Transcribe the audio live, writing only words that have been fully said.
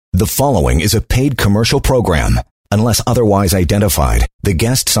The following is a paid commercial program. Unless otherwise identified, the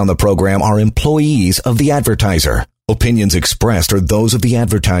guests on the program are employees of the advertiser. Opinions expressed are those of the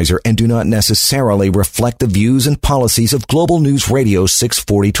advertiser and do not necessarily reflect the views and policies of Global News Radio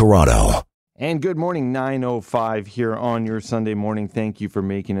 640 Toronto. And good morning, 9:05 here on your Sunday morning. Thank you for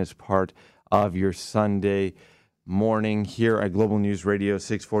making us part of your Sunday morning here at Global News Radio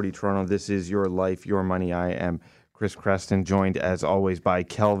 640 Toronto. This is Your Life, Your Money. I am Chris Creston, joined as always by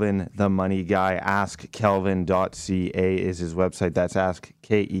Kelvin, the Money Guy. AskKelvin.ca is his website. That's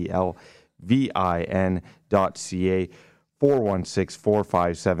AskKelvin.ca.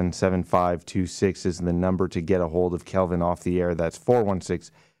 416-457-7526 is the number to get a hold of Kelvin off the air. That's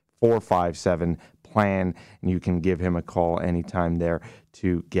 416-457-PLAN, and you can give him a call anytime there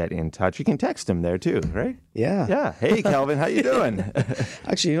to get in touch. You can text him there too, right? Yeah. Yeah. Hey, Kelvin, how you doing?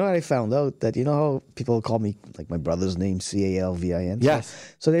 Actually, you know what I found out? That you know how people call me, like my brother's name, Calvin?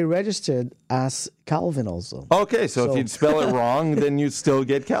 Yes. So they registered as Calvin also. Okay, so if you'd spell it wrong, then you'd still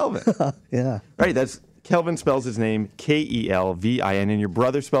get Kelvin. Yeah. Right, that's Kelvin spells his name Kelvin, and your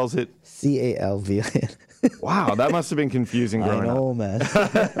brother spells it Calvin. Wow, that must have been confusing growing I know, man.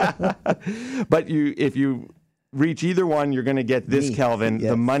 But if you reach either one, you're going to get this Kelvin,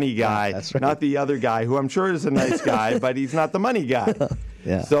 yes. the money guy, that's right. not the other guy, who I'm sure is a nice guy, but he's not the money guy.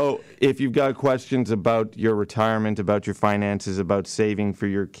 Yeah. So if you've got questions about your retirement, about your finances, about saving for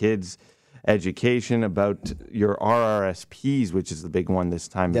your kids' education, about your RRSPs, which is the big one this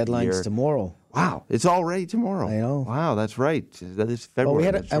time of year. Deadline's tomorrow. Wow, it's already tomorrow. I know. Wow, that's right. That is February.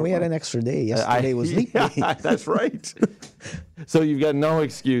 Well, we had an extra day. Yesterday was leap day. Yeah, that's right. So you've got no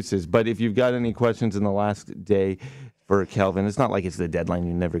excuses. But if you've got any questions in the last day for Kelvin, it's not like it's the deadline.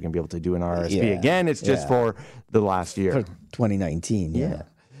 You're never going to be able to do an RSP again. It's just for the last year. For 2019, yeah.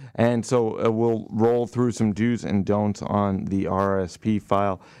 And so we'll roll through some do's and don'ts on the RSP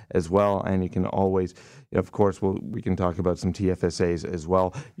file as well. And you can always, of course, we can talk about some TFSAs as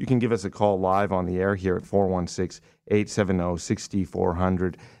well. You can give us a call live on the air here at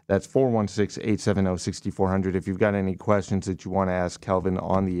 416-870-6400. That's 416-870-6400. If you've got any questions that you want to ask Kelvin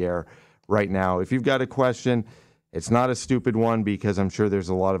on the air right now. If you've got a question, it's not a stupid one, because I'm sure there's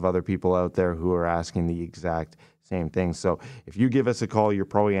a lot of other people out there who are asking the exact same thing. So if you give us a call, you're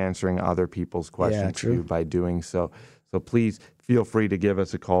probably answering other people's questions too by doing so. So please feel free to give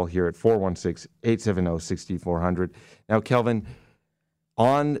us a call here at 416-870-6400. Now, Kelvin,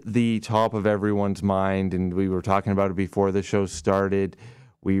 on the top of everyone's mind, and we were talking about it before the show started,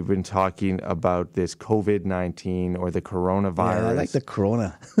 we've been talking about this COVID-19 or the coronavirus. Yeah, I like the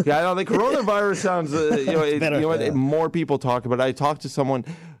corona. Yeah, I know the coronavirus sounds, more people talk about it. I talked to someone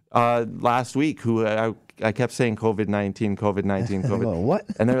last week who I kept saying COVID-19. What?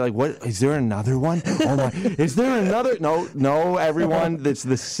 And they're like, what? Is there another one? Oh my, is there another? No, everyone, it's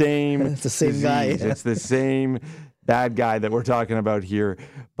the same It's the same disease. guy. It's the same bad guy that we're talking about here.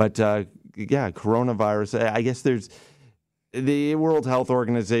 But coronavirus, I guess the World Health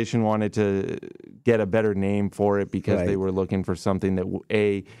Organization wanted to get a better name for it because they were looking for something that,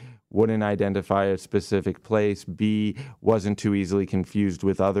 A, wouldn't identify a specific place, B, wasn't too easily confused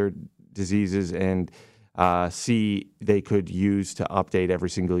with other diseases, and C, they could use to update every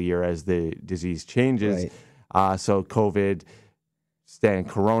single year as the disease changes. So COVID,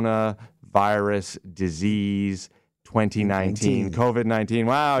 coronavirus, disease, 2019, COVID-19.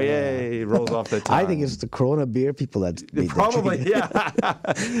 Wow, yay, it rolls off the tongue. I think it's the Corona beer people that made probably,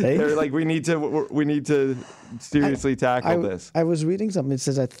 They're like, we need to seriously tackle this. I was reading something. It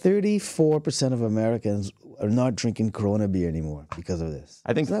says that 34% of Americans are not drinking Corona beer anymore because of this.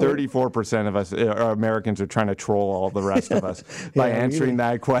 I think 34% of us Americans are trying to troll all the rest of us by answering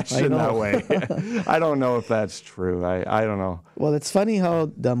that question that way. I don't know if that's true. I don't know. Well, it's funny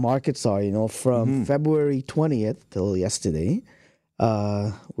how the markets are, from February 20th till yesterday,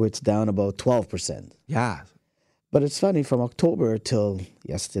 where it's down about 12%. Yeah. But it's funny, from October till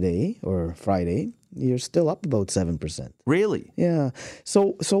yesterday or Friday, you're still up about 7%. Really? Yeah.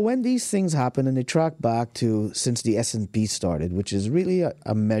 So when these things happen, and they track back to since the S&P started, which is really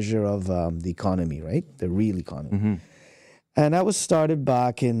a measure of the economy, right? The real economy. Mm-hmm. And that was started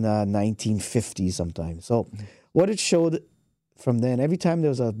back in 1950 sometime. So what it showed from then, every time there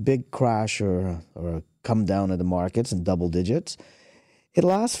was a big crash or a come down of the markets in double digits, it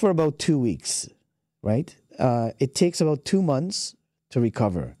lasts for about 2 weeks, right? It takes about 2 months to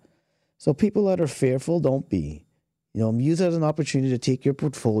recover. So people that are fearful, don't be. Use it as an opportunity to take your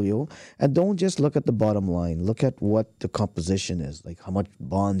portfolio, and don't just look at the bottom line. Look at what the composition is, like how much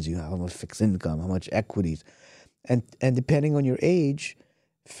bonds you have, how much fixed income, how much equities. And depending on your age,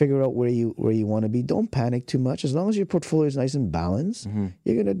 figure out where you want to be. Don't panic too much. As long as your portfolio is nice and balanced,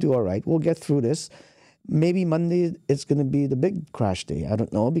 you're going to do all right. We'll get through this. Maybe Monday it's going to be the big crash day. I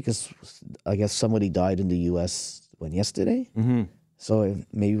don't know, because I guess somebody died in the U.S. yesterday. Mm-hmm. So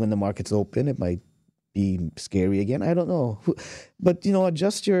maybe when the market's open, it might be scary again. I don't know. But,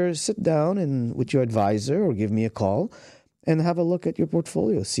 sit down and with your advisor or give me a call and have a look at your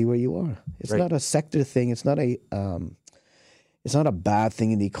portfolio, see where you are. It's not a sector thing. It's not a bad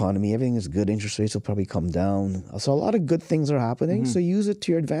thing in the economy. Everything is good. Interest rates will probably come down. So a lot of good things are happening. So use it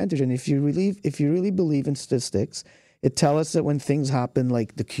to your advantage. And if you really believe in statistics, it tells us that when things happen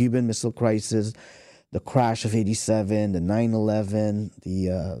like the Cuban Missile Crisis, the crash of 87, the 9/11,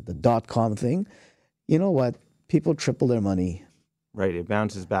 the dot-com thing, you know what? People triple their money. Right. It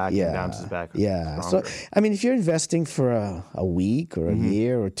bounces back and bounces back. Yeah. Stronger. So, I mean, if you're investing for a week or a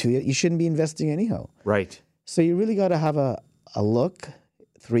year or 2 years, you shouldn't be investing anyhow. Right. So you really got to have a look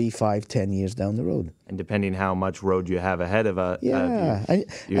 3, 5, 10 years down the road. And depending how much road you have ahead of you,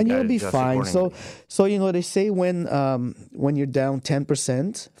 and you'll be fine. So they say when you're down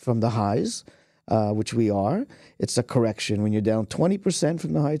 10% from the highs, which we are, it's a correction. When you're down 20%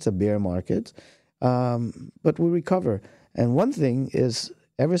 from the high, it's a bear market. But we recover. And one thing is,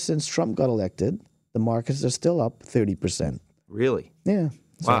 ever since Trump got elected, the markets are still up 30%. Really? Yeah.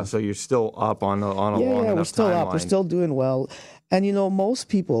 Wow. So you're still up on a long enough we're still timeline. up. We're still doing well. And, most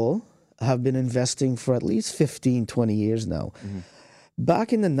people have been investing for at least 15, 20 years now. Mm-hmm.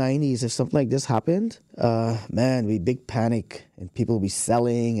 Back in the 90s, if something like this happened, we'd be big panic and people would be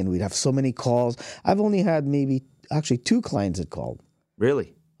selling and we'd have so many calls. I've only had actually 2 clients that called.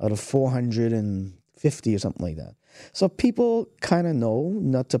 Really? Out of 450 or something like that. So people kind of know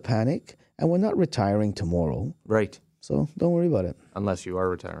not to panic, and we're not retiring tomorrow. Right. So don't worry about it. Unless you are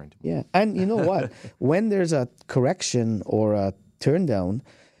retiring tomorrow. Yeah. And you know what? When there's a correction or a turn down,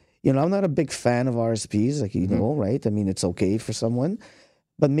 I'm not a big fan of RSPs, like right? I mean, it's okay for someone.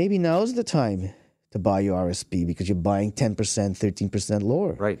 But maybe now's the time to buy your RSP because you're buying 10%, 13%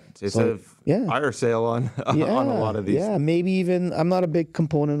 lower. Right. It's a fire sale on a lot of these. Yeah, maybe even, I'm not a big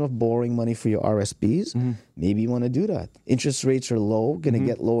component of borrowing money for your RSPs. Mm-hmm. Maybe you want to do that. Interest rates are low, going to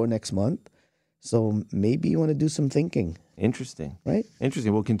get lower next month. So maybe you want to do some thinking. Interesting. Right?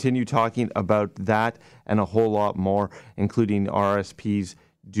 Interesting. We'll continue talking about that and a whole lot more, including RSPs,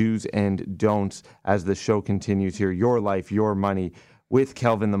 do's and don'ts, as the show continues here. Your life, your money, with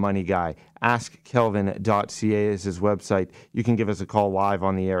Kelvin the Money Guy. AskKelvin.ca is his website. You can give us a call live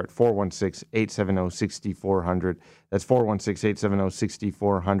on the air at 416-870-6400. That's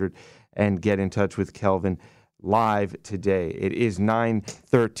 416-870-6400, and get in touch with Kelvin live today. It is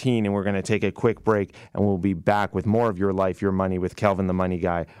 9:13, and we're going to take a quick break, and we'll be back with more of Your Life, Your Money with Kelvin the Money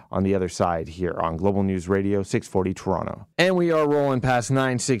Guy on the other side here on Global News Radio 640 Toronto. And we are rolling past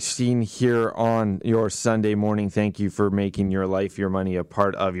 9:16 here on your Sunday morning. Thank you for making Your Life, Your Money a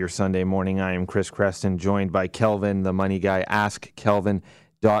part of your Sunday morning. I am Chris Creston, joined by Kelvin the Money Guy.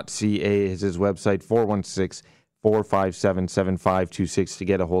 AskKelvin.ca is his website. 416-457-7526 to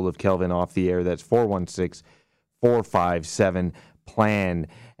get a hold of Kelvin off the air. That's 416-457-PLAN.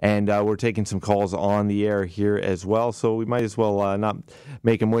 And we're taking some calls on the air here as well, so we might as well not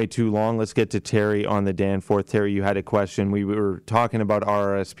make them way too long. Let's get to Terry on the Danforth. Terry, you had a question. We were talking about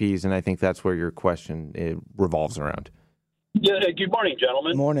RRSPs, and I think that's where your question revolves around. Yeah, good morning,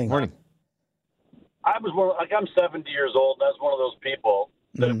 gentlemen. Morning. I'm 70 years old, and I was one of those people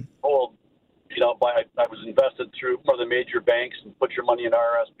that told, I was invested through one of the major banks and put your money in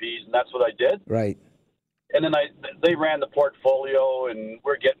RRSPs, and that's what I did. Right. And then they ran the portfolio, and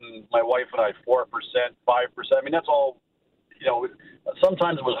we're getting, my wife and I, 4%, 5%. I mean, that's all,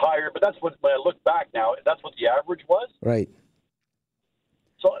 sometimes it was higher, but that's what, when I look back now, that's what the average was. Right.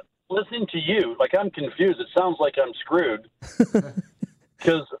 So listening to you, I'm confused. It sounds like I'm screwed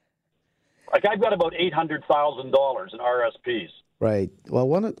because, I've got about $800,000 in RSPs. Right. Well,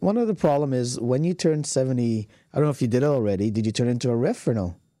 one of the problem is when you turn 70, I don't know if you did it already. Did you turn into a RIF or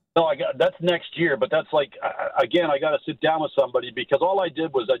no? No, that's next year, but that's again, I got to sit down with somebody because all I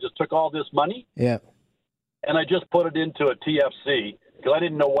did was I just took all this money and I just put it into a TFC because I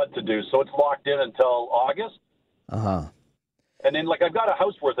didn't know what to do. So it's locked in until August. Uh-huh. And then, I've got a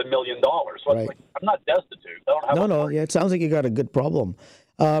house worth $1 million. So right. I'm not destitute. I don't have No. Yeah, it sounds like you got a good problem.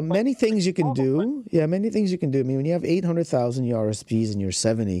 Many things you can do. Yeah, many things you can do. I mean, when you have 800,000 RSPs and you're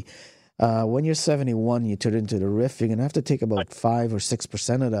 70, when you're 71, you turn into the RIF, you're going to have to take about 5 or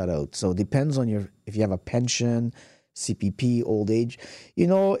 6% of that out. So it depends on if you have a pension, CPP, old age.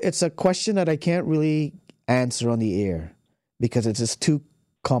 It's a question that I can't really answer on the air because it's just too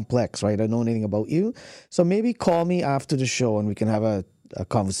complex, right? I don't know anything about you. So maybe call me after the show and we can have a a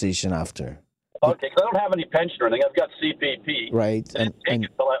conversation after. Okay, because I don't have any pension or anything. I've got CPP. Right. I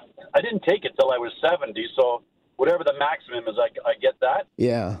didn't take it till I was 70, so whatever the maximum is, I get that.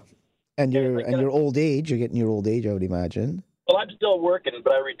 Yeah. And your old age, you're getting your old age, I would imagine. Well, I'm still working,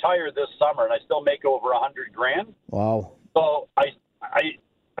 but I retired this summer, and I still make over $100,000. Wow. So I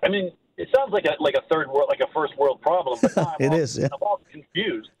mean, it sounds like a third world, like a first world problem, but now It is. Yeah. I'm all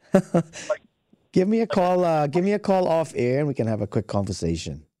confused. Give me a call. Give me a call off air, and we can have a quick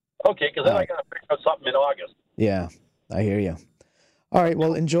conversation. Okay, because then I got to figure out something in August. Yeah, I hear you. All right.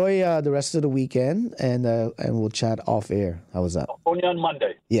 Well, enjoy the rest of the weekend, and we'll chat off air. How was that? I'll phone you on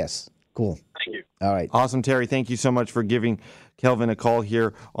Monday. Yes. Cool. Thank you. All right. Awesome, Terry. Thank you so much for giving Kelvin a call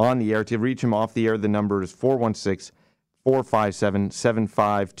here on the air. To reach him off the air, the number is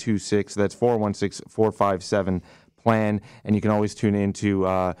 416-457-7526. That's 416-457-PLAN. And you can always tune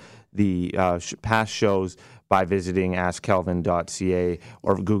into the past shows by visiting askkelvin.ca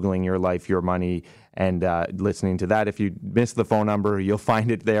or Googling Your Life, Your Money, and listening to that. If you miss the phone number, you'll find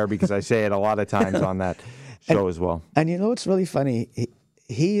it there because I say it a lot of times on that show as well. And you know, it's really funny.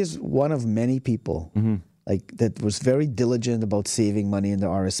 He is one of many people like that was very diligent about saving money in the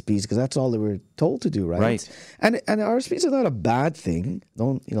RSPs because that's all they were told to do, right? Right. And the RSPs are not a bad thing.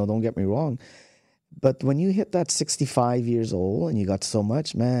 Don't get me wrong. But when you hit that 65 years old and you got so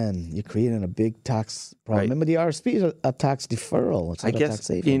much, man, you're creating a big tax problem. Right. Remember, the RSP is a tax deferral. It's not I a guess tax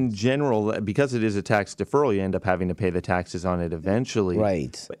savings. in general, because it is a tax deferral, you end up having to pay the taxes on it eventually.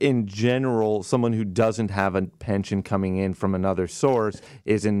 Right. In general, someone who doesn't have a pension coming in from another source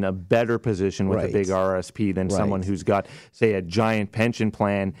is in a better position with a big RSP than someone who's got, say, a giant pension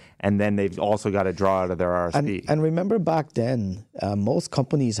plan, and then they've also got to draw out of their RSP. And remember back then, most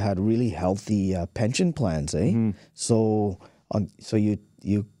companies had really healthy pension plans, eh? So you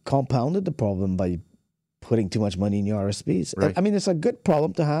compounded the problem by putting too much money in your RSPs. Right. I mean, it's a good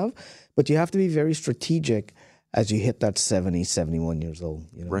problem to have, but you have to be very strategic as you hit that 70, 71 years old.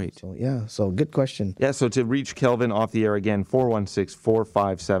 You know? Right. So, yeah, so good question. Yeah, so to reach Kelvin off the air again,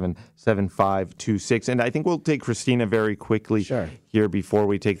 416-457-7526. And I think we'll take Christina very quickly here before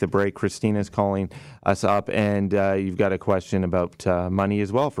we take the break. Christina's calling us up, and you've got a question about money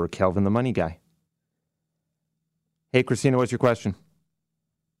as well for Kelvin the Money Guy. Hey, Christina, what's your question?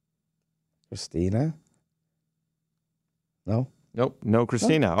 Christina? No? Nope, no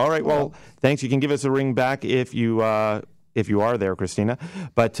Christina. All right, well, thanks. You can give us a ring back if you are there, Christina.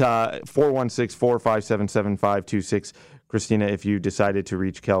 But 416-457-7526, Christina, if you decided to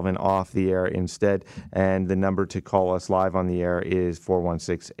reach Kelvin off the air instead. And the number to call us live on the air is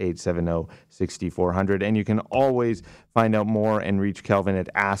 416-870-6400. And you can always find out more and reach Kelvin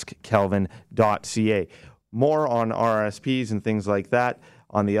at askkelvin.ca. More on RSPs and things like that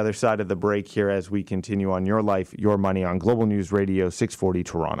on the other side of the break here as we continue on Your Life, Your Money on Global News Radio 640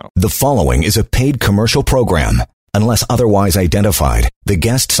 Toronto. The following is a paid commercial program. Unless otherwise identified, the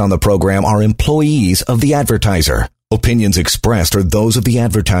guests on the program are employees of the advertiser. Opinions expressed are those of the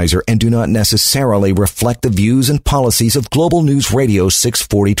advertiser and do not necessarily reflect the views and policies of Global News Radio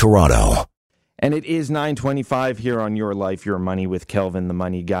 640 Toronto. And it is 9:25 here on Your Life, Your Money with Kelvin the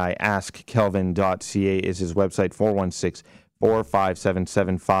Money Guy. AskKelvin.ca is his website.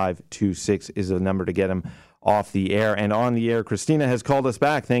 416-457-7526 is the number to get him off the air. And on the air, Christina has called us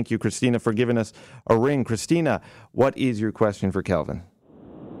back. Thank you, Christina, for giving us a ring. Christina, what is your question for Kelvin?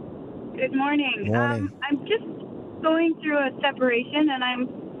 Good morning. Morning. I'm just going through a separation, and I'm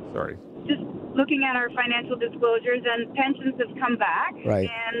just looking at our financial disclosures, and pensions have come back. Right.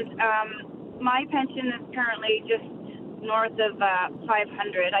 And my pension is currently just north of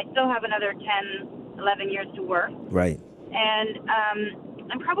 500. I still have another 10, 11 years to work. Right. And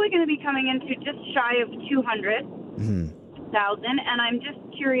I'm probably going to be coming into just shy of 200,000, and I'm just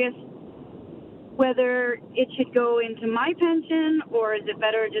curious whether it should go into my pension, or is it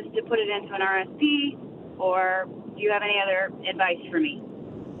better just to put it into an RSP, or do you have any other advice for me?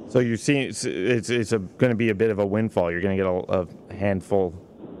 So you're seeing it's going to be a bit of a windfall. You're going to get a handful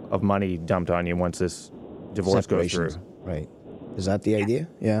of money dumped on you once this divorce goes through. Right. Is that the idea?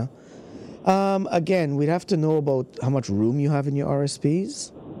 Yeah. Again, we'd have to know about how much room you have in your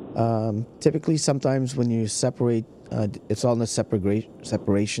RSPs. Typically, sometimes when you separate, it's on a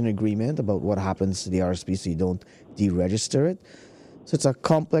separation agreement about what happens to the RSP so you don't deregister it. So it's a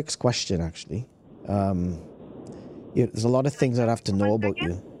complex question, actually. There's a lot of things I'd have to know about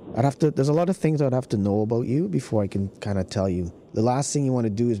you. There's a lot of things I'd have to know about you before I can kind of tell you. The last thing you want to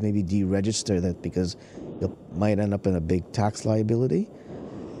do is maybe deregister that because you might end up in a big tax liability.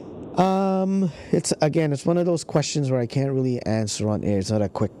 It's one of those questions where I can't really answer on air. It's not a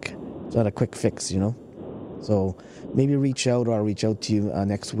quick fix, you know. So maybe reach out, or I'll reach out to you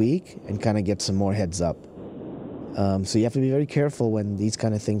next week and kind of get some more heads up. So you have to be very careful when these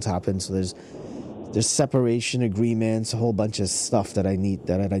kind of things happen. So there's separation agreements, a whole bunch of stuff that I need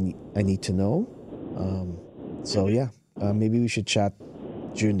to know. Maybe we should chat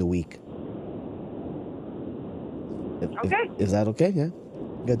during the week. Okay. Is that okay? Yeah.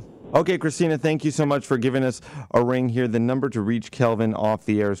 Good. Okay, Christina, thank you so much for giving us a ring here. The number to reach Kelvin off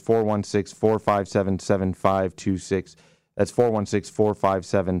the air is 416-457-7526. That's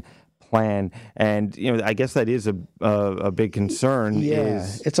 416-457-PLAN. And, I guess that is a big concern. Yeah,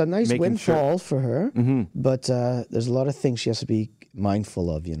 it's a nice windfall for her, but there's a lot of things she has to be mindful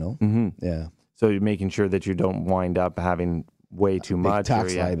of, Mm-hmm. Yeah. So you're making sure that you don't wind up having way too much.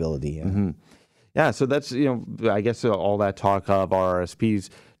 Tax liability, yeah. Mm-hmm. Yeah, so that's, I guess all that talk of RRSPs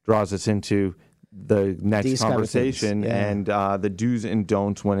draws us into the next These kind of conversation things, yeah. and the do's and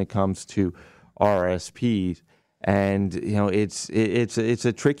don'ts when it comes to RRSPs. And, it's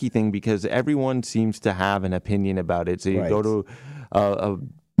a tricky thing because everyone seems to have an opinion about it. So you go to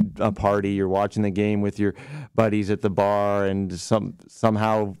a party, you're watching the game with your buddies at the bar, and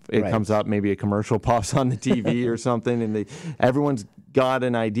somehow it comes up, maybe a commercial pops on the TV or something, and everyone's got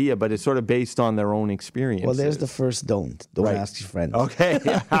an idea, but it's sort of based on their own experience. Well, there's the first don't. Don't ask your friends. Okay.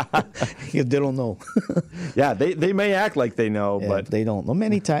 They don't know. Yeah, they may act like they know, but they don't know.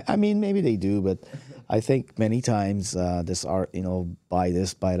 Many times, maybe they do, but I think many times this art, buy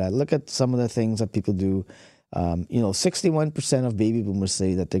this, buy that. Look at some of the things that people do. 61% of baby boomers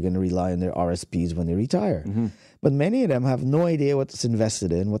say that they're going to rely on their RSPs when they retire. Mm-hmm. But many of them have no idea what's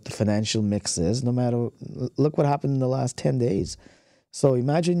invested in, what the financial mix is, look what happened in the last 10 days. So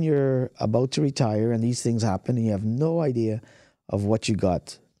imagine you're about to retire and these things happen and you have no idea of what you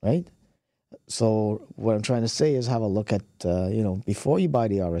got, right? So what I'm trying to say is have a look at, before you buy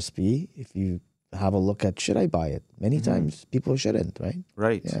the RSP, if you have a look at, should I buy it? Many times people shouldn't, right?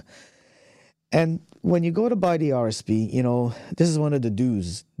 Right. Yeah. And when you go to buy the RSP, this is one of the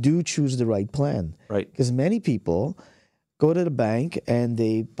do's. Do choose the right plan. Right. Because many people go to the bank and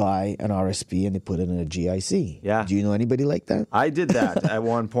they buy an RSP and they put it in a GIC. Yeah. Do you know anybody like that? I did that at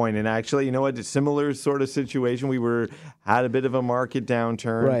one point, and actually, a similar sort of situation. We had a bit of a market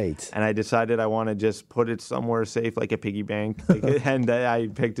downturn, right? And I decided I want to just put it somewhere safe, like a piggy bank, and I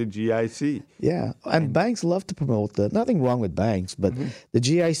picked a GIC. Yeah, and banks love to promote that. Nothing wrong with banks, but the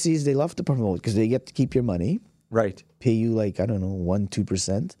GICs they love to promote because they get to keep your money. Right. Pay you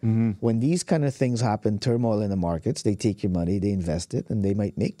 1-2%. When these kind of things happen, turmoil in the markets, they take your money, they invest it, and they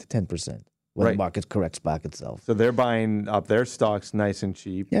might make the 10% when the market corrects back itself. So they're buying up their stocks nice and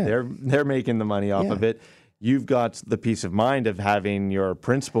cheap. Yeah. They're making the money off of it. You've got the peace of mind of having your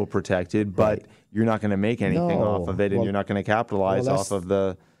principal protected, but you're not going to make anything off of it, and you're not going to capitalize off of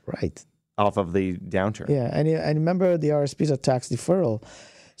the downturn. Yeah, and remember the RSPs are tax deferral.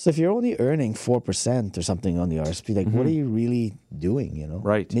 So if you're only earning 4% or something on the RSP, what are you really doing,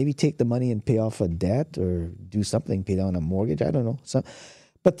 Right. Maybe take the money and pay off a debt or do something, pay down a mortgage, I don't know.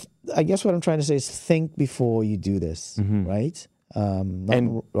 But I guess what I'm trying to say is think before you do this, right?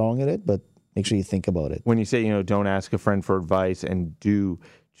 Nothing wrong with it, but make sure you think about it. When you say, don't ask a friend for advice and do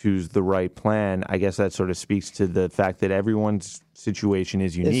choose the right plan, I guess that sort of speaks to the fact that everyone's situation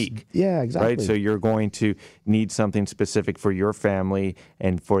is unique. Yeah, exactly. Right? So you're going to need something specific for your family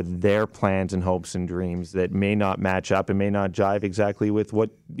and for their plans and hopes and dreams that may not match up and may not jive exactly with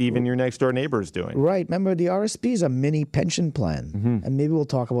what even your next door neighbor is doing. Right. Remember, the RSP is a mini pension plan, and maybe we'll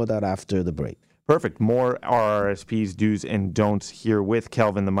talk about that after the break. Perfect. More RRSPs, do's and don'ts here with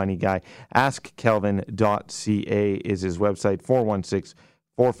Kelvin, the Money Guy. AskKelvin.ca is his website,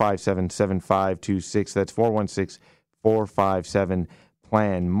 416-457-7526. That's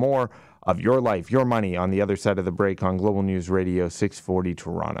 416-457-PLAN. More of your life, your money on the other side of the break on Global News Radio 640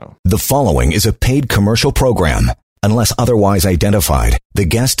 Toronto. The following is a paid commercial program. Unless otherwise identified, the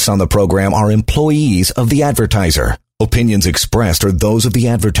guests on the program are employees of the advertiser. Opinions expressed are those of the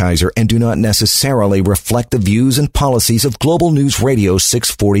advertiser and do not necessarily reflect the views and policies of Global News Radio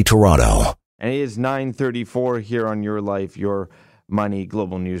 640 Toronto. And it is 9:34 here on Your Life, Your Money,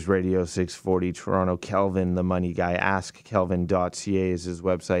 Global News Radio 640 Toronto. Kelvin, the Money Guy. AskKelvin.ca is his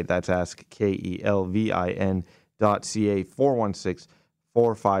website. That's AskKelvin.ca.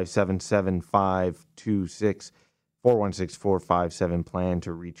 416-457-7526. 416-457-PLAN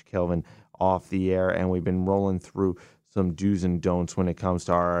to reach Kelvin off the air. And we've been rolling through some do's and don'ts when it comes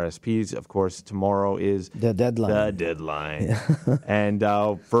to RRSPs. Of course, tomorrow is the deadline. And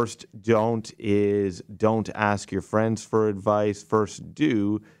first don't is don't ask your friends for advice. First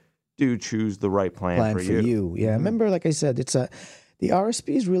do choose the right plan for you. Yeah, remember, like I said, the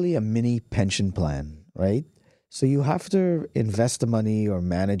RSP is really a mini pension plan. right? So you have to invest the money or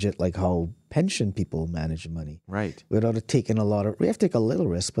manage it like how pension people manage money. Right. Without it taking we have to take a little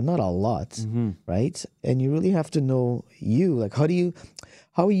risk, but not a lot, right? And you really have to know like how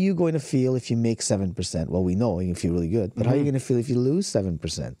are you going to feel if you make 7%? Well, we know you feel really good, but how are you going to feel if you lose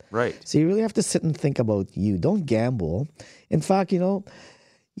 7%? Right. So you really have to sit and think about you. Don't gamble. In fact,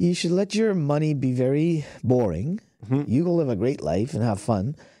 you should let your money be very boring. You go live a great life and have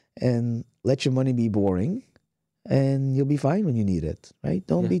fun, and let your money be boring. And you'll be fine when you need it, right?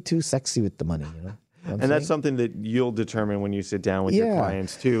 Don't be too sexy with the money, And that's something that you'll determine when you sit down with your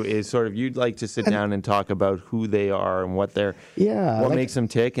clients too, is sort of you'd like to sit down and talk about who they are and what makes them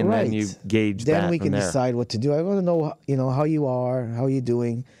tick, and then you gauge that. Then we can decide what to do. I want to know, how you are, how you're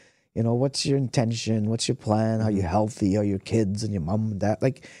doing, what's your intention, what's your plan, how you're healthy, how your kids and your mom and dad.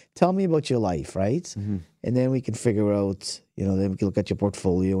 Like, tell me about your life, right? And then we can figure out, then we can look at your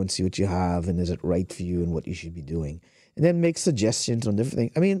portfolio and see what you have and is it right for you and what you should be doing. And then make suggestions on different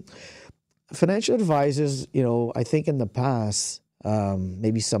things. I mean, financial advisors, I think in the past,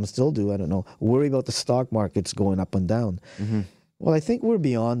 maybe some still do, I don't know, worry about the stock markets going up and down. Well, I think we're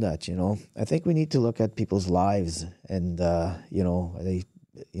beyond that, I think we need to look at people's lives and, how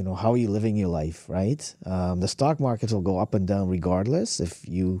are you living your life, right? The stock markets will go up and down regardless if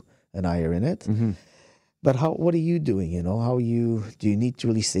you and I are in it. But what are you doing, do you need to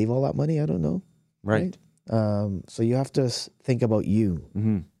really save all that money? I don't know. Right. So you have to think about you.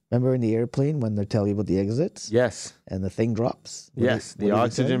 Remember in the airplane when they tell you about the exits? Yes. And the thing drops? The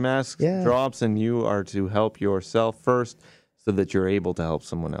oxygen mask drops, and you are to help yourself first so that you're able to help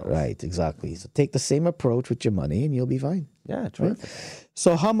someone else. Right, exactly. So take the same approach with your money and you'll be fine. Yeah, terrific. Right?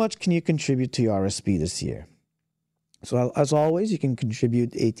 So how much can you contribute to your RSP this year? So as always, you can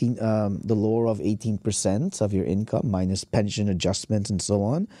contribute the lower of 18% of your income minus pension adjustments and so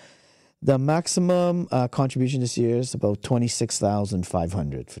on. The maximum contribution this year is about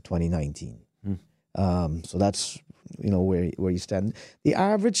 $26,500 for 2019. So that's where you stand. The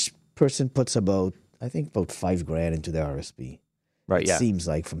average person puts about $5,000 into their RSP. Right. It seems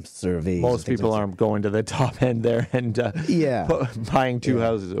like from surveys. Most people aren't going to the top end there and buying two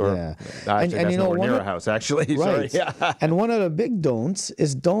houses or actually, that's nowhere near a house actually. Right. Sorry. Yeah. And one of the big don'ts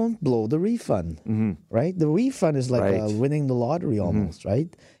is don't blow the refund. Right. The refund is like winning the lottery almost.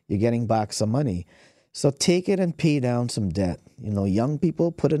 Right. You're getting back some money. So take it and pay down some debt. Young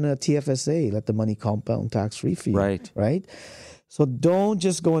people put in a TFSA, let the money compound tax-free for you. Right. So don't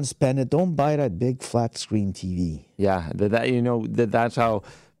just go and spend it. Don't buy that big flat screen TV. Yeah, that's how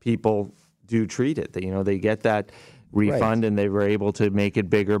people do treat it. They get that refund and they were able to make it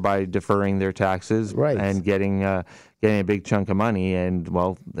bigger by deferring their taxes and getting a big chunk of money. And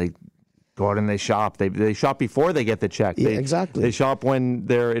they go out and they shop. They shop before they get the check. Exactly. They shop when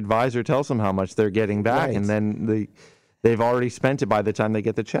their advisor tells them how much they're getting back, and then they've already spent it by the time they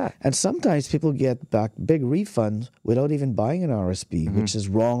get the check. And sometimes people get back big refunds without even buying an RSP, which is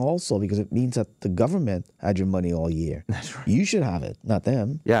wrong also because it means that the government had your money all year. That's right. You should have it, not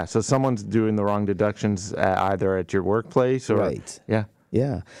them. Yeah, so someone's doing the wrong deductions either at your workplace or... Right. Yeah.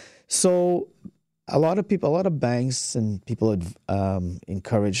 Yeah. So a lot of banks and people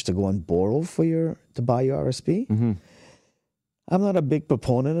encouraged to go and borrow to buy your RSP. I'm not a big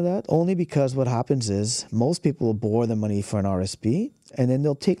proponent of that, only because what happens is most people will borrow the money for an RSP, and then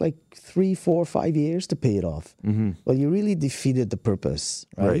they'll take like 3, 4, 5 years to pay it off. Well, you really defeated the purpose,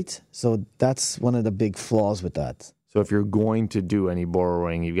 right? So that's one of the big flaws with that. So if you're going to do any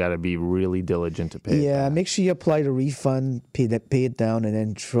borrowing, you've got to be really diligent to pay it back. Make sure you apply the refund, pay it down, and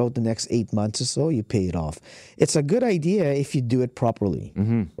then throughout the next 8 months or so, you pay it off. It's a good idea if you do it properly,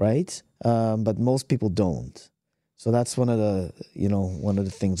 right? But most people don't. So that's one of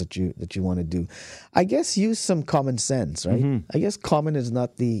the things that you want to do. I guess use some common sense, right? I guess common is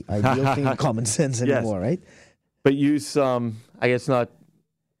not the ideal thing of common sense anymore, right? But use some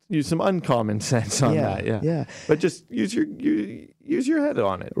uncommon sense on that. Yeah. But just use your head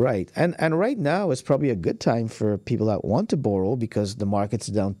on it. Right. And right now is probably a good time for people that want to borrow because the market's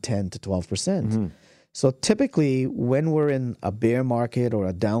down 10 to 12%. So typically when we're in a bear market or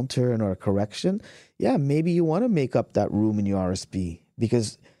a downturn or a correction, maybe you want to make up that room in your RSP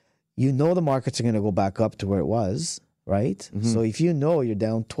because the markets are going to go back up to where it was, right? So if you're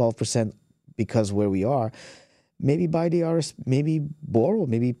down 12% because where we are, maybe buy the RSP, maybe borrow,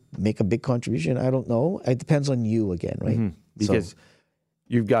 maybe make a big contribution. I don't know. It depends on you again, right? Because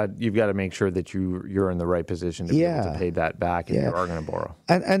you've got to make sure that you're in the right position to be able to pay that back if you are going to borrow.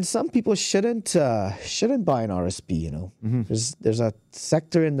 And some people shouldn't buy an RSP. There's a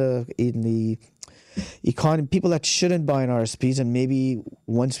sector in the people that shouldn't buy in RSPs, and maybe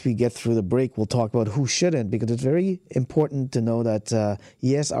once we get through the break, we'll talk about who shouldn't, because it's very important to know that,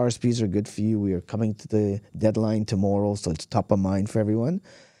 yes, RSPs are good for you. We are coming to the deadline tomorrow, so it's top of mind for everyone.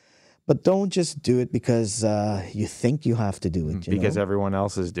 But don't just do it because you think you have to do it. Because everyone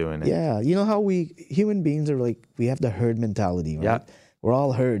else is doing it. Yeah. You know how human beings are like, we have the herd mentality, right? Yeah. We're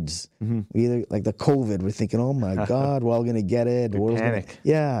all herds. We either, like the COVID, we're thinking, oh my God, we're all going to get it. We panic.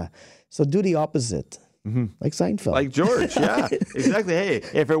 Yeah. So do the opposite. Like Seinfeld. Like George, yeah, exactly. Hey,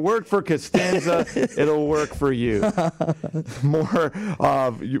 if it worked for Costanza, it'll work for you. More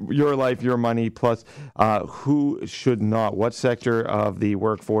of your life, your money, plus who should not, what sector of the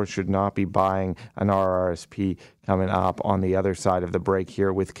workforce should not be buying an RRSP, coming up on the other side of the break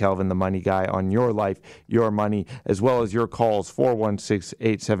here with Kelvin, the money guy, on your life, your money, as well as your calls,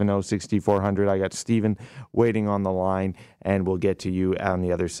 416-870-6400. I got Stephen waiting on the line, and we'll get to you on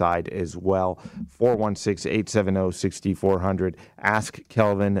the other side as well. 416-870-6400,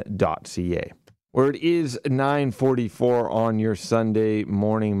 askkelvin.ca. Where it is 9:44 on your Sunday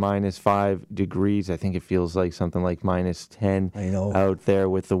morning, -5 degrees. I think it feels like something like -10 out there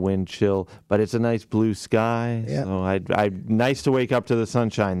with the wind chill, but it's a nice blue sky. Yeah. So nice to wake up to the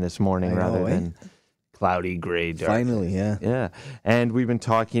sunshine this morning rather than cloudy, gray, dark. Finally, yeah. Yeah. And we've been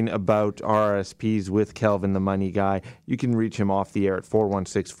talking about RRSPs with Kelvin, the money guy. You can reach him off the air at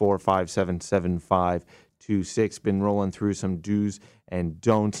 416-457-7526. Been rolling through some do's and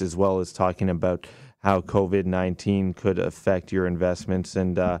don'ts, as well as talking about how COVID-19 could affect your investments,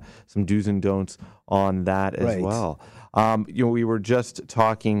 and some do's and don'ts on that as well. We were just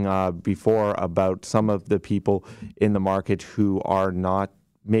talking before about some of the people in the market who are not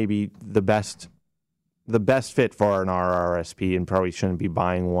maybe the best fit for an RRSP and probably shouldn't be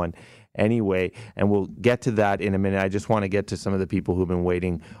buying one anyway, and we'll get to that in a minute. I just want to get to some of the people who've been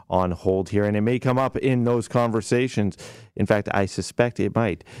waiting on hold here, and it may come up in those conversations. In fact, I suspect it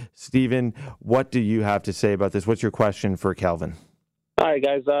might. Stephen, what do you have to say about this? What's your question for Kelvin? Hi,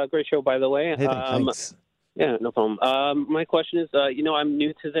 guys. Great show, by the way. Hey, thanks. Yeah, no problem. My question is, I'm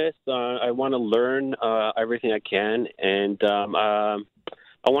new to this. I want to learn everything I can, and I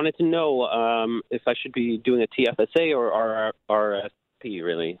wanted to know if I should be doing a TFSA or RRSP,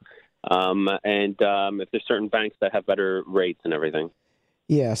 really. And if there's certain banks that have better rates and everything.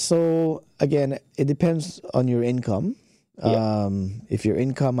 Yeah, so again, it depends on your income. Yeah. If your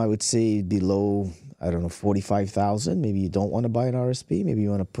income, I would say below, $45,000, maybe you don't want to buy an RSP. Maybe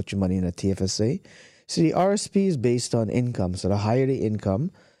you want to put your money in a TFSA. So the RSP is based on income. So the higher the income,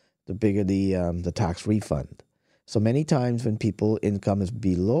 the bigger the tax refund. So many times when people income is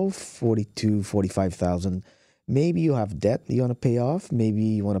below $45,000, maybe you have debt you want to pay off. Maybe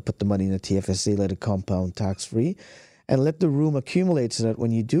you want to put the money in a TFSA, let it compound tax-free, and let the room accumulate so that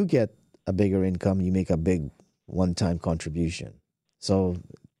when you do get a bigger income, you make a big one-time contribution. So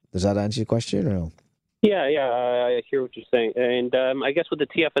does that answer your question or no? Yeah, I hear what you're saying. And I guess with the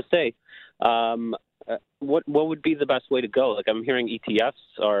TFSA, what would be the best way to go? Like, I'm hearing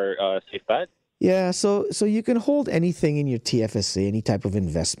ETFs are a safe bet. Yeah, so you can hold anything in your TFSA, any type of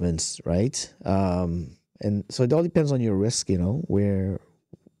investments, right? And so it all depends on your risk, where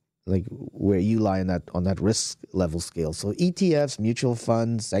you lie on that risk level scale. So ETFs, mutual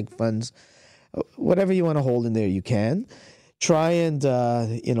funds, seg funds, whatever you want to hold in there, you can. Try and,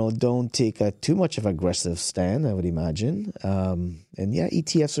 don't take too much of an aggressive stand, I would imagine. And yeah,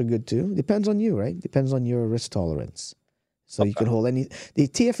 ETFs are good too. Depends on you, right? Depends on your risk tolerance. So you can hold any. The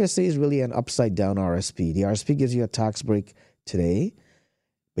TFSA is really an upside down RSP. The RSP gives you a tax break today,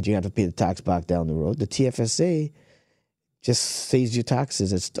 but you have to pay the tax back down the road. The TFSA just saves you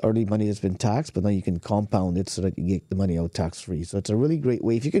taxes. It's already money that's been taxed, but now you can compound it so that you get the money out tax-free. So it's a really great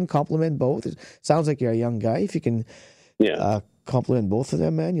way. If you can complement both, it sounds like you're a young guy. If you can complement both of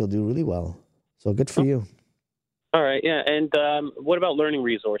them, man, you'll do really well. So good for you. All right, yeah. And what about learning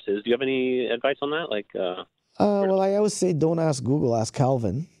resources? Do you have any advice on that? Well, I always say don't ask Google, ask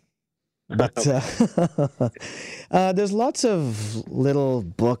Calvin. But there's lots of little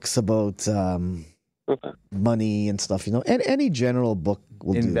books about money and stuff, and any general book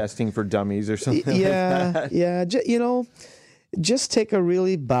will Investing for Dummies or something like that. Yeah. Just take a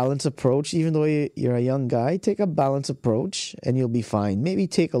really balanced approach. Even though you're a young guy, take a balanced approach and you'll be fine. Maybe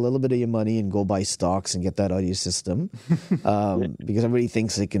take a little bit of your money and go buy stocks and get that out of your system, because everybody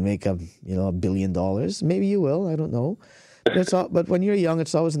thinks they can make $1 billion. Maybe you will. I don't know. But when you're young,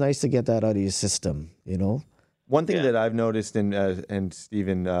 it's always nice to get that out of your system, One thing that I've noticed, and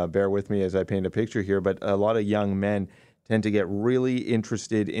Stephen, bear with me as I paint a picture here, but a lot of young men tend to get really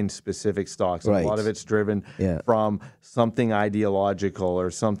interested in specific stocks. Right. A lot of it's driven from something ideological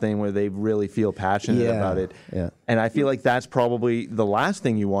or something where they really feel passionate about it. Yeah. And I feel like that's probably the last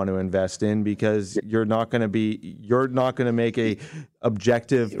thing you want to invest in, because you're not going to make a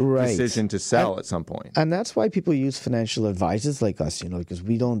objective decision to sell at some point. And that's why people use financial advisors like us, because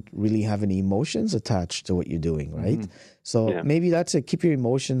we don't really have any emotions attached to what you're doing, right? Mm-hmm. So maybe that's it. Keep your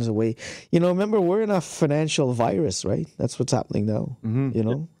emotions away. Remember, we're in a financial virus, right? That's what's happening now.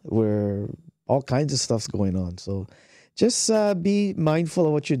 Mm-hmm. Where all kinds of stuff's going on. So just be mindful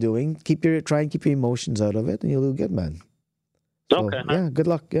of what you're doing. Try and keep your emotions out of it, and you'll do good, man. So, okay. Yeah, good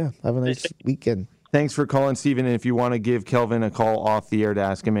luck. Yeah, have a nice weekend. Thanks for calling, Stephen. And if you want to give Kelvin a call off the air to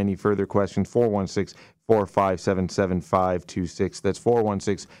ask him any further questions, 416-457-7526. That's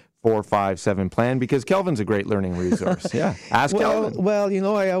 416-457-PLAN, because Kelvin's a great learning resource. Ask Kelvin.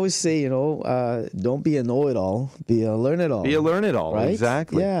 Well, I always say, don't be a know-it-all, be a learn-it-all. Be a learn-it-all, right?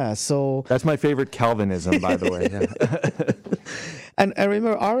 Exactly. Yeah, so... That's my favorite Kelvinism, by the way. Yeah. And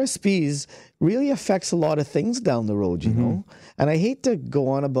remember, RSPs really affects a lot of things down the road, you know? And I hate to go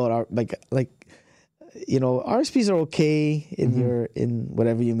on about RSPs are okay in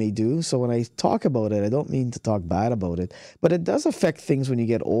whatever you may do. So when I talk about it, I don't mean to talk bad about it, but it does affect things when you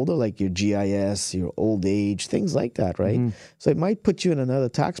get older, like your GIS, your old age, things like that, right? So it might put you in another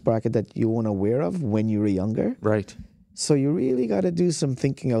tax bracket that you weren't aware of when you were younger. Right. So you really got to do some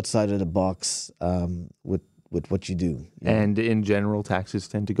thinking outside of the box with what you do. And in general, taxes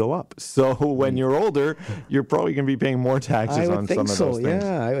tend to go up. So when you're older, you're probably going to be paying more taxes on some of those things.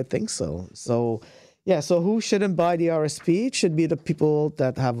 Yeah, I would think so. So who shouldn't buy the RSP? It should be the people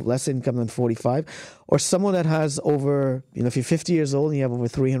that have less income than 45, or someone that has over, if you're 50 years old and you have over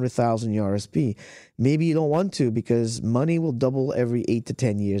 300,000 in your RSP, maybe you don't want to, because money will double every 8 to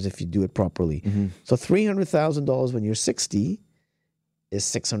 10 years if you do it properly. So $300,000 when you're 60 is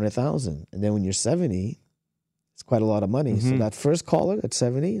 $600,000. And then when you're 70, it's quite a lot of money. So that first caller at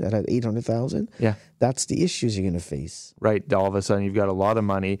 70 that had 800,000, that's the issues you're going to face. Right. All of a sudden, you've got a lot of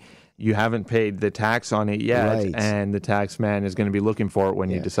money. You haven't paid the tax on it yet, and the tax man is going to be looking for it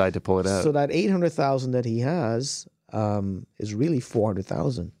when you decide to pull it out. So that 800,000 that he has is really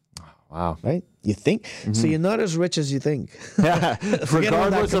 400,000. Wow. Right? You think? So you're not as rich as you think. Yeah,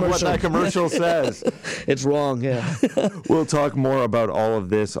 regardless of what that commercial says. It's wrong, yeah. We'll talk more about all of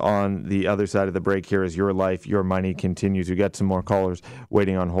this on the other side of the break here as Your Life, Your Money continues. We've got some more callers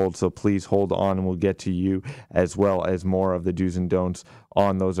waiting on hold, so please hold on, and we'll get to you as well as more of the do's and don'ts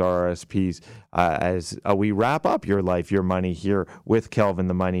on those RSPs as we wrap up Your Life, Your Money here with Kelvin,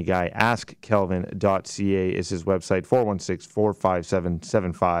 the Money Guy. AskKelvin.ca is his website,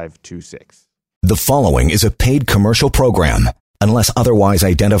 416-457-7526. The following is a paid commercial program. Unless otherwise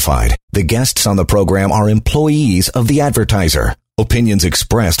identified, the guests on the program are employees of the advertiser. Opinions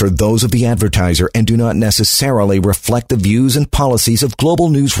expressed are those of the advertiser and do not necessarily reflect the views and policies of Global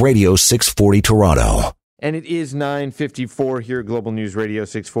News Radio 640 Toronto. And it is 9:54 here, Global News Radio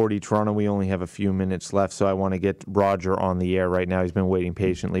 640 Toronto. We only have a few minutes left, so I want to get Roger on the air right now. He's been waiting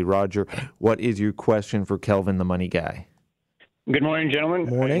patiently. Roger, what is your question for Kelvin, the Money Guy? Good morning, gentlemen.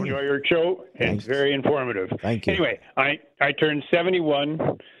 Morning. I enjoy your show. It's very informative. Thank you. Anyway, I turned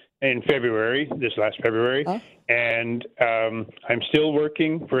 71 in February, this last February, and I'm still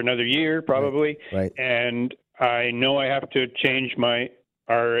working for another year, probably. Right. And I know I have to change my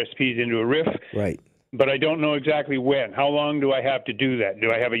RSPs into a RIF. Right. But I don't know exactly when. How long do I have to do that?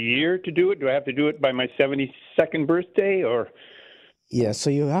 Do I have a year to do it? Do I have to do it by my 72nd birthday, or? Yeah, so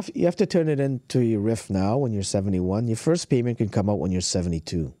you have to turn it into your RIF now when you're 71. Your first payment can come out when you're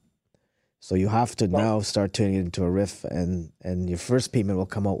 72. So you have to now start turning it into a RIF, and your first payment will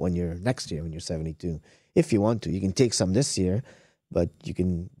come out next year when you're 72. If you want to. You can take some this year, but you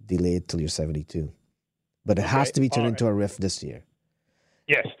can delay it till you're 72. But it has to be turned into a RIF this year.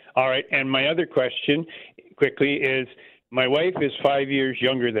 Yes. All right. And my other question, quickly, is my wife is 5 years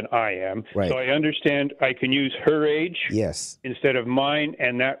younger than I am. Right. So I understand I can use her age instead of mine,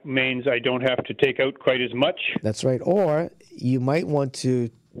 and that means I don't have to take out quite as much. That's right. Or you might want to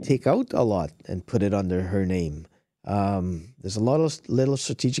take out a lot and put it under her name. There's a lot of little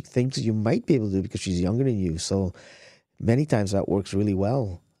strategic things you might be able to do because she's younger than you. So many times that works really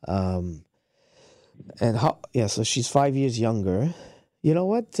well. So she's 5 years younger. You know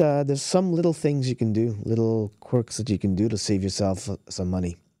what? There's some little things you can do, little quirks that you can do to save yourself some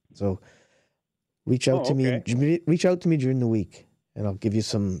money. So reach out to me. Reach out to me during the week, and I'll give you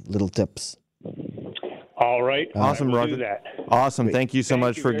some little tips. All right. Awesome, I will Roger. do that. Awesome. Thank you so Thank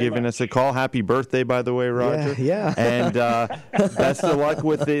much you for very giving much. us a call. Happy birthday, by the way, Roger. Yeah. And best of luck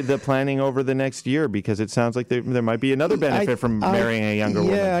with the planning over the next year, because it sounds like there might be another benefit from marrying a younger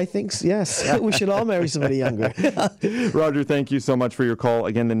woman. Yeah, I think yes. We should all marry somebody younger. Roger, thank you so much for your call.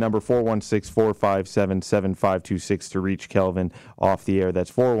 Again, the number 416-457-7526 to reach Kelvin off the air.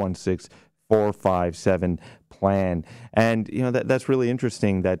 That's 416-457-PLAN. And, that's really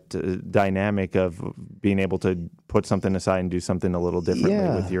interesting, that dynamic of being able to put something aside and do something a little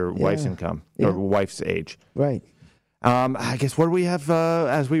differently with your wife's income or wife's age. Right. I guess what do we have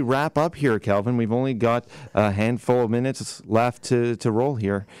as we wrap up here, Kelvin? We've only got a handful of minutes left to roll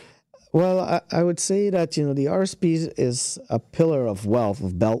here. Well, I would say that the RSP is a pillar of wealth,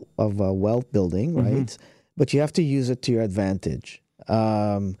 wealth building, right? But you have to use it to your advantage.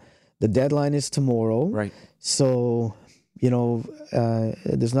 The deadline is tomorrow, right? So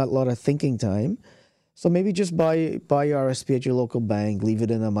there's not a lot of thinking time. So maybe just buy your RSP at your local bank, leave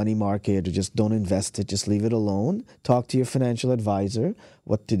it in a money market, or just don't invest it. Just leave it alone. Talk to your financial advisor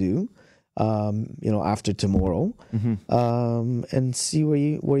what to do. After tomorrow, and see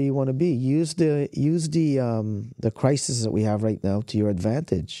where you want to be. Use the crisis that we have right now to your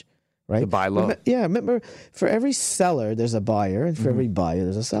advantage, right? To buy low. Remember, for every seller there's a buyer, and for every buyer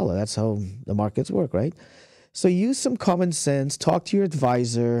there's a seller. That's how the markets work, right? So use some common sense. Talk to your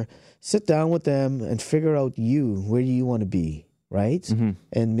advisor. Sit down with them and figure out where you want to be. Right?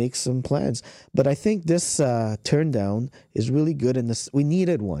 And make some plans. But I think this turn down is really good in this. We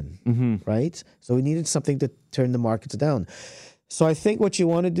needed one, right? So we needed something to turn the markets down. So I think what you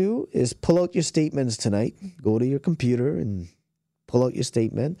want to do is pull out your statements tonight. Go to your computer and pull out your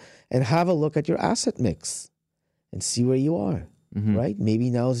statement and have a look at your asset mix and see where you are, right? Maybe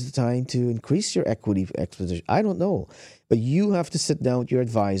now's the time to increase your equity exposition. I don't know. But you have to sit down with your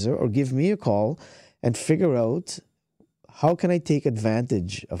advisor or give me a call and figure out, how can I take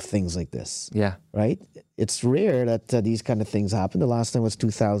advantage of things like this? Yeah. Right? It's rare that these kind of things happen. The last time was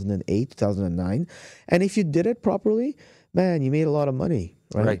 2008, 2009. And if you did it properly, man, you made a lot of money.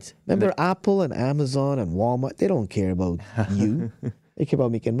 Right? Remember Apple and Amazon and Walmart? They don't care about you. They care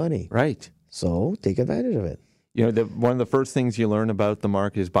about making money. Right. So take advantage of it. One of the first things you learn about the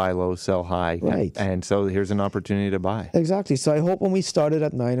market is buy low, sell high. Right. And so here's an opportunity to buy. Exactly. So I hope when we started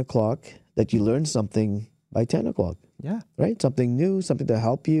at 9 o'clock that you learned something by 10 o'clock. Yeah. Right? Something new, something to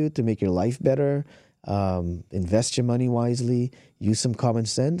help you, to make your life better, invest your money wisely, use some common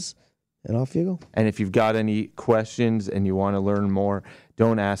sense, and off you go. And if you've got any questions and you want to learn more,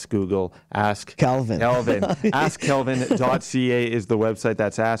 don't ask Google. Ask Kelvin. AskKelvin.ca is the website.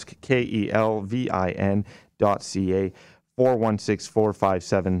 That's AskKelvin.ca.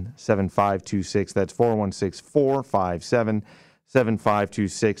 416-457-7526. That's 416-457-7526.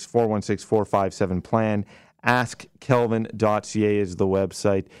 416-457-PLAN. AskKelvin.ca is the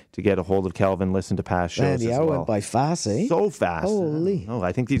website to get a hold of Kelvin. Listen to past shows. Man, the hour went by fast, eh? So fast. Holy. Oh,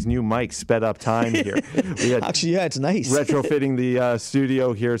 I think these new mics sped up time here. We had Actually, yeah, it's nice. retrofitting the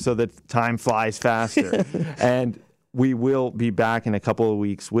studio here so that time flies faster. And we will be back in a couple of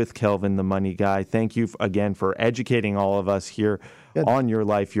weeks with Kelvin, the money guy. Thank you again for educating all of us here on Your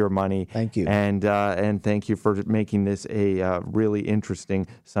Life, Your Money. Thank you. And thank you for making this a really interesting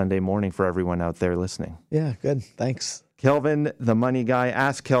Sunday morning for everyone out there listening. Yeah, good. Thanks. Kelvin, the money guy.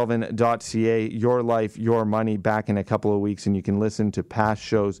 AskKelvin.ca. Your Life, Your Money. Back in a couple of weeks, and you can listen to past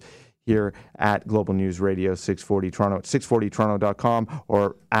shows here at Global News Radio 640 Toronto at 640toronto.com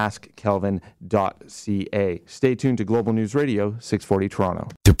or askkelvin.ca. Stay tuned to Global News Radio 640 Toronto.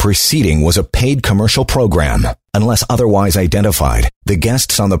 The preceding was a paid commercial program. Unless otherwise identified, the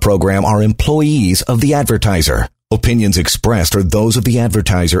guests on the program are employees of the advertiser. Opinions expressed are those of the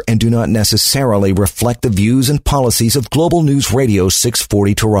advertiser and do not necessarily reflect the views and policies of Global News Radio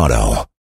 640 Toronto.